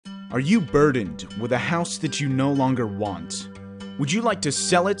Are you burdened with a house that you no longer want? Would you like to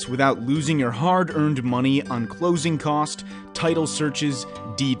sell it without losing your hard-earned money on closing cost, title searches,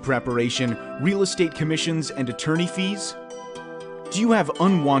 deed preparation, real estate commissions, and attorney fees? Do you have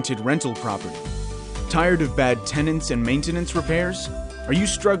unwanted rental property? Tired of bad tenants and maintenance repairs? Are you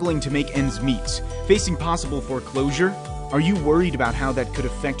struggling to make ends meet, facing possible foreclosure? Are you worried about how that could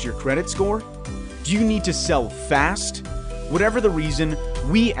affect your credit score? Do you need to sell fast? Whatever the reason,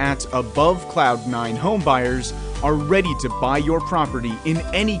 we at Above Cloud 9 Homebuyers are ready to buy your property in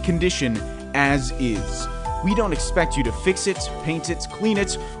any condition as is. We don't expect you to fix it, paint it, clean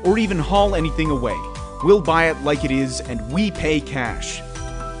it, or even haul anything away. We'll buy it like it is, and we pay cash.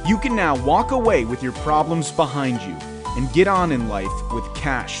 You can now walk away with your problems behind you and get on in life with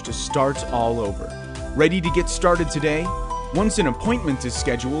cash to start all over. Ready to get started today? Once an appointment is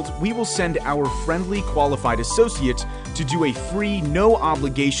scheduled, we will send our friendly qualified associate to do a free,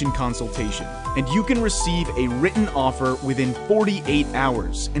 no-obligation consultation, and you can receive a written offer within 48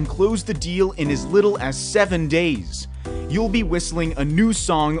 hours and close the deal in as little as 7 days. You'll be whistling a new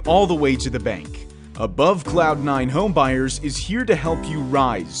song all the way to the bank. Above Cloud 9 Homebuyers is here to help you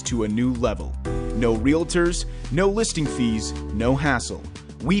rise to a new level. No realtors, no listing fees, no hassle.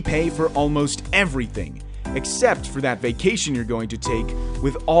 We pay for almost everything, except for that vacation you're going to take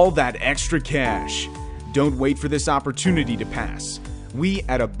with all that extra cash. Don't wait for this opportunity to pass. We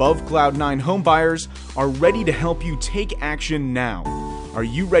at Above Cloud 9 Homebuyers are ready to help you take action now. Are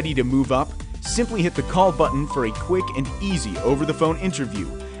you ready to move up? Simply hit the call button for a quick and easy over-the-phone interview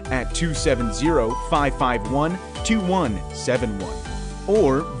at 270-551-2171.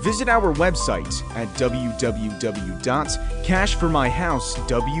 Or visit our website at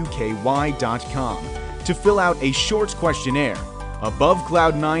www.cashformyhousewky.com to fill out a short questionnaire. Above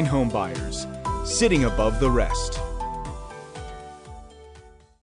Cloud 9 Homebuyers, sitting above the rest.